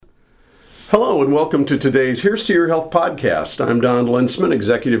Hello and welcome to today's Here's to Your Health podcast. I'm Don Lensman,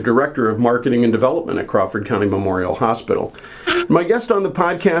 Executive Director of Marketing and Development at Crawford County Memorial Hospital. My guest on the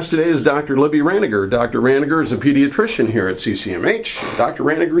podcast today is Dr. Libby Ranniger. Dr. Ranniger is a pediatrician here at CCMH. Dr.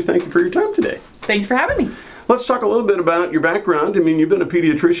 Ranniger, thank you for your time today. Thanks for having me. Let's talk a little bit about your background. I mean, you've been a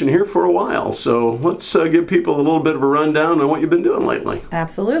pediatrician here for a while, so let's give people a little bit of a rundown on what you've been doing lately.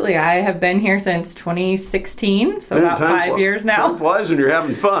 Absolutely. I have been here since 2016, so about 5 years now. Time flies when you're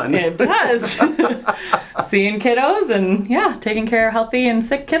having fun. It does. Seeing kiddos and, taking care of healthy and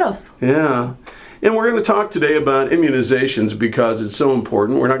sick kiddos. Yeah. And we're going to talk today about immunizations because it's so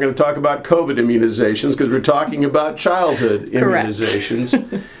important. We're not going to talk about COVID immunizations because we're talking about childhood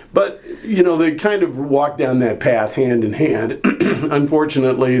immunizations. But, they kind of walk down that path hand in hand.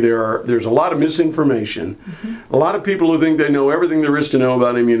 Unfortunately, there's a lot of misinformation. Mm-hmm. A lot of people who think they know everything there is to know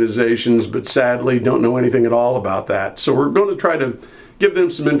about immunizations, but sadly don't know anything at all about that. So we're going to try to give them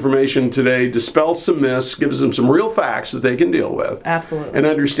some information today, dispel some myths, give them some real facts that they can deal with. Absolutely. And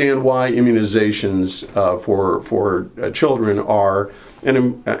understand why immunizations for children are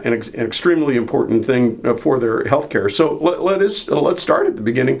an extremely important thing for their health care. So let's start at the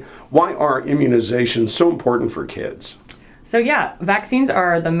beginning. Why are immunizations so important for kids? So vaccines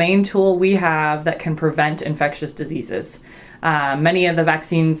are the main tool we have that can prevent infectious diseases. Many of the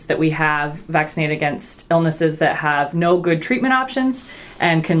vaccines that we have vaccinate against illnesses that have no good treatment options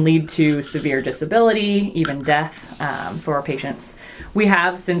and can lead to severe disability, even death for our patients. We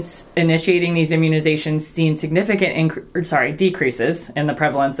have, since initiating these immunizations, seen significant decreases in the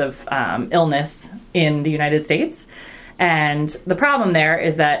prevalence of illness in the United States. And the problem there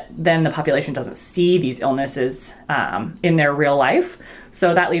is that then the population doesn't see these illnesses in their real life.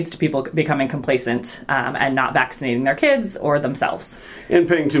 So that leads to people becoming complacent and not vaccinating their kids or themselves. And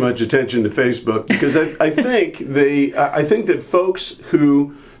paying too much attention to Facebook, because I think that folks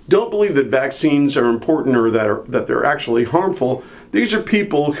who don't believe that vaccines are important or that they're actually harmful, these are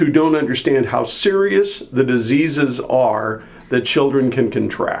people who don't understand how serious the diseases are that children can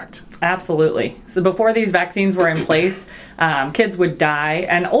contract. Absolutely. So before these vaccines were in place, kids would die,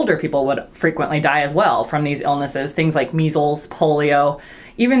 and older people would frequently die as well from these illnesses. Things like measles, polio,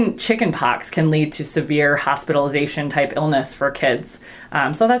 even chickenpox can lead to severe hospitalization type illness for kids.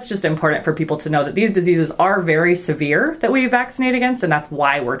 So that's just important for people to know that these diseases are very severe that we vaccinate against, and that's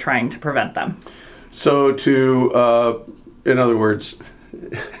why we're trying to prevent them. So in other words,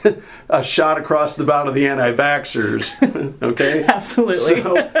 a shot across the bow to the anti-vaxxers, okay? Absolutely.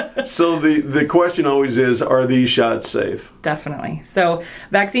 So the question always is, are these shots safe? Definitely. So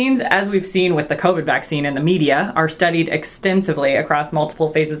vaccines, as we've seen with the COVID vaccine in the media, are studied extensively across multiple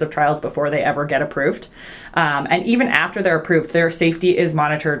phases of trials before they ever get approved. And even after they're approved, their safety is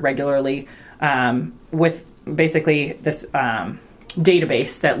monitored regularly with basically this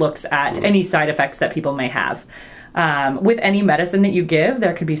database that looks at any side effects that people may have. With any medicine that you give,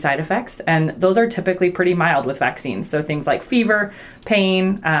 there could be side effects, and those are typically pretty mild with vaccines. So things like fever,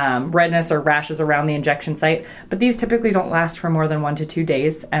 pain, redness or rashes around the injection site, but these typically don't last for more than 1 to 2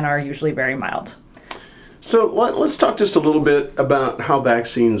 days and are usually very mild. So let's talk just a little bit about how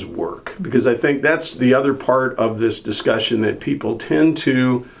vaccines work, because I think that's the other part of this discussion that people tend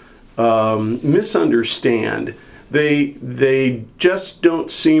to misunderstand. They just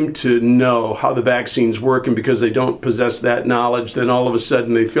don't seem to know how the vaccines work, and because they don't possess that knowledge, then all of a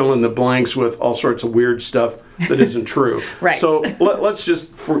sudden they fill in the blanks with all sorts of weird stuff that isn't true. Right. So let's just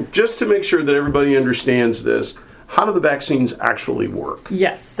to make sure that everybody understands this, how do the vaccines actually work?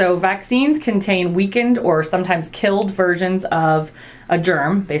 Yes, so vaccines contain weakened or sometimes killed versions of a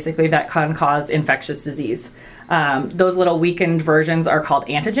germ, basically, that can cause infectious disease. Those little weakened versions are called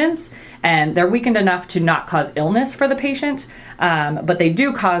antigens, and they're weakened enough to not cause illness for the patient, but they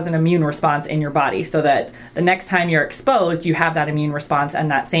do cause an immune response in your body so that the next time you're exposed, you have that immune response,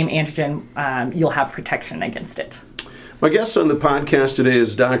 and that same antigen, you'll have protection against it. My guest on the podcast today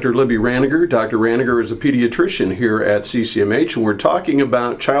is Dr. Libby Ranniger. Dr. Ranniger is a pediatrician here at CCMH, and we're talking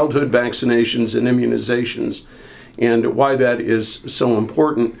about childhood vaccinations and immunizations and why that is so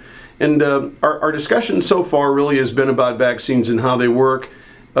important. And our discussion so far really has been about vaccines and how they work.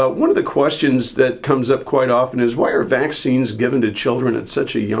 One of the questions that comes up quite often is, why are vaccines given to children at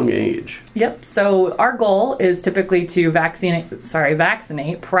such a young age? Yep. So our goal is typically to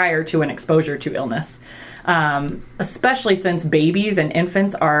vaccinate prior to an exposure to illness. Especially since babies and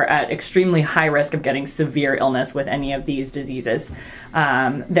infants are at extremely high risk of getting severe illness with any of these diseases.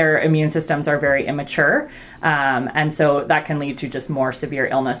 Their immune systems are very immature, and so that can lead to just more severe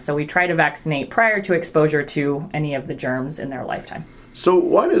illness. So we try to vaccinate prior to exposure to any of the germs in their lifetime. So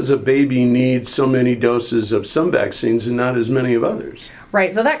why does a baby need so many doses of some vaccines and not as many of others?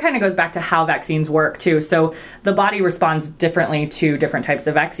 Right, so that kind of goes back to how vaccines work too. So the body responds differently to different types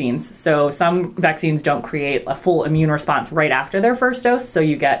of vaccines. So some vaccines don't create a full immune response right after their first dose. So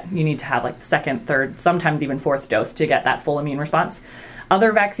you need to have like the second, third, sometimes even fourth dose to get that full immune response.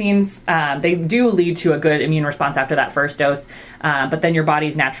 Other vaccines, they do lead to a good immune response after that first dose, but then your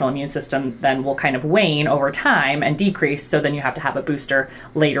body's natural immune system then will kind of wane over time and decrease, so then you have to have a booster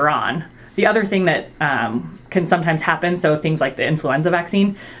later on. The other thing that can sometimes happen, so things like the influenza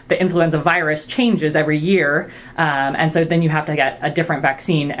vaccine, the influenza virus changes every year, and so then you have to get a different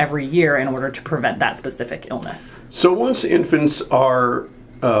vaccine every year in order to prevent that specific illness. So once infants are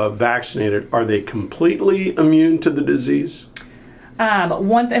vaccinated, are they completely immune to the disease?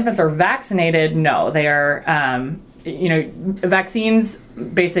 Once infants are vaccinated, no, they are, vaccines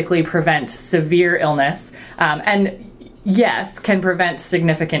basically prevent severe illness, and yes, can prevent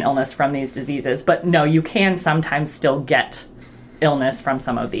significant illness from these diseases, but no, you can sometimes still get illness from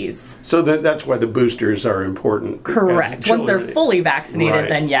some of these. So that's why the boosters are important. Correct. Once they're fully vaccinated, right,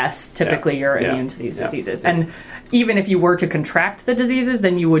 then yes, typically you're immune to these diseases. And even if you were to contract the diseases,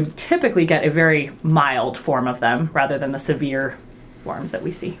 then you would typically get a very mild form of them rather than the severe forms that we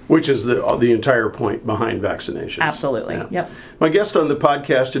see. Which is the entire point behind vaccinations. Absolutely, yep. My guest on the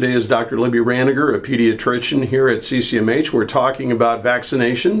podcast today is Dr. Libby Ranniger, a pediatrician here at CCMH. We're talking about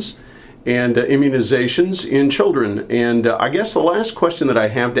vaccinations and immunizations in children. And I guess the last question that I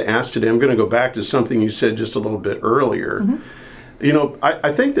have to ask today, I'm going to go back to something you said just a little bit earlier. Mm-hmm.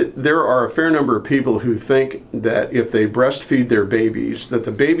 I think that there are a fair number of people who think that if they breastfeed their babies, that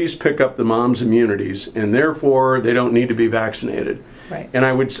the babies pick up the mom's immunities and therefore they don't need to be vaccinated. Right. And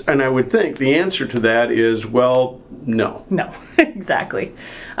I would think the answer to that is, well, no. No, exactly.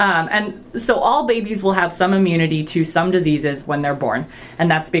 And so all babies will have some immunity to some diseases when they're born,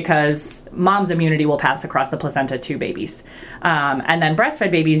 and that's because mom's immunity will pass across the placenta to babies. And then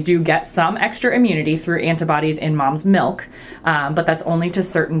breastfed babies do get some extra immunity through antibodies in mom's milk, but that's only to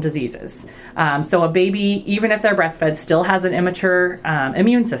certain diseases. So a baby, even if they're breastfed, still has an immature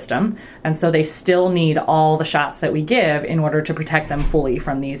immune system, and so they still need all the shots that we give in order to protect them fully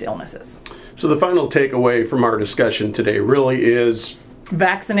from these illnesses. So the final takeaway from our discussion today really is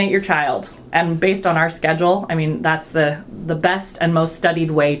vaccinate your child. And based on our schedule, I mean, that's the best and most studied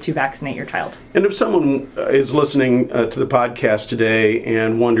way to vaccinate your child. And if someone is listening to the podcast today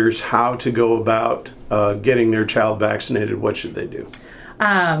and wonders how to go about getting their child vaccinated, what should they do?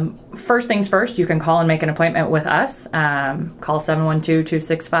 First things first, you can call and make an appointment with us. Call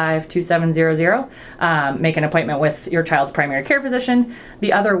 712-265-2700. Make an appointment with your child's primary care physician.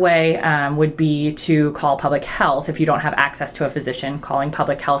 The other way would be to call public health. If you don't have access to a physician, calling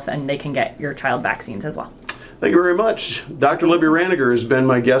public health, and they can get your child vaccines as well. Thank you very much. Dr. Libby Ranniger has been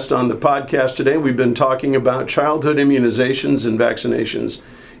my guest on the podcast today. We've been talking about childhood immunizations and vaccinations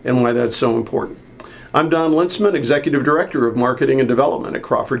and why that's so important. I'm Don Lintzman, Executive Director of Marketing and Development at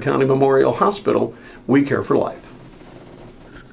Crawford County Memorial Hospital. We care for life.